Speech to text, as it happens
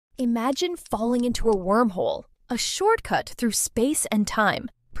Imagine falling into a wormhole, a shortcut through space and time,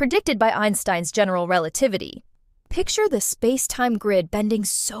 predicted by Einstein's general relativity. Picture the space-time grid bending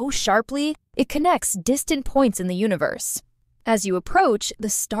so sharply it connects distant points in the universe. As you approach, the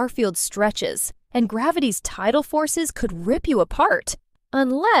starfield stretches, and gravity's tidal forces could rip you apart.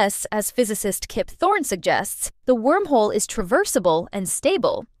 Unless, as physicist Kip Thorne suggests, the wormhole is traversable and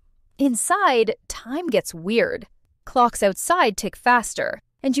stable. Inside, time gets weird. Clocks outside tick faster,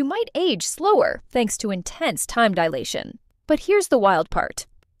 and you might age slower thanks to intense time dilation. But here's the wild part.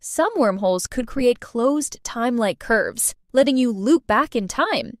 Some wormholes could create closed time-like curves, letting you loop back in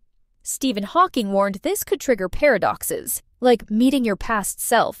time. Stephen Hawking warned this could trigger paradoxes, like meeting your past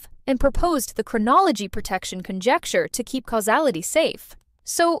self, and proposed the chronology protection conjecture to keep causality safe.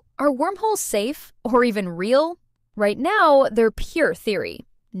 So, are wormholes safe, or even real? Right now, they're pure theory.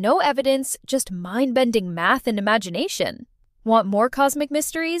 No evidence, just mind-bending math and imagination. Want more cosmic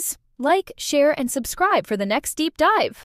mysteries? Like, share, and subscribe for the next deep dive.